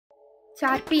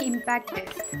Charpy impact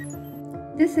test.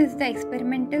 This is the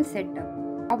experimental setup.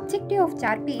 Objective of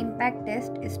Charpy impact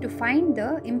test is to find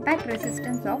the impact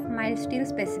resistance of mild steel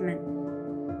specimen.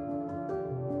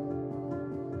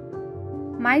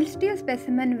 Mild steel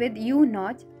specimen with U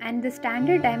notch and the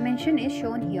standard dimension is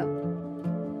shown here.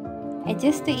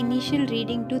 Adjust the initial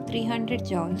reading to 300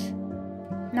 joules.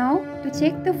 Now, to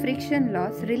check the friction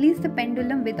loss, release the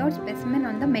pendulum without specimen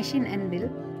on the machine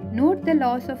anvil. Note the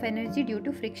loss of energy due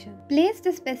to friction. Place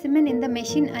the specimen in the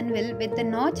machine anvil with the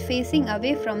notch facing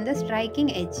away from the striking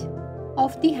edge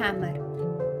of the hammer.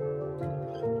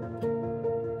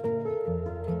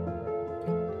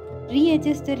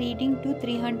 Readjust the reading to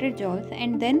 300 joules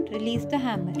and then release the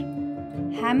hammer.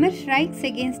 Hammer strikes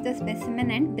against the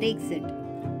specimen and breaks it.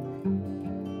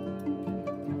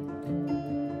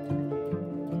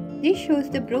 This shows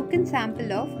the broken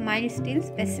sample of mild steel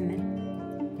specimen.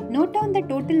 Note down the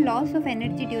total loss of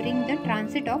energy during the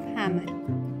transit of hammer.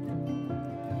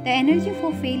 The energy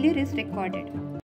for failure is recorded.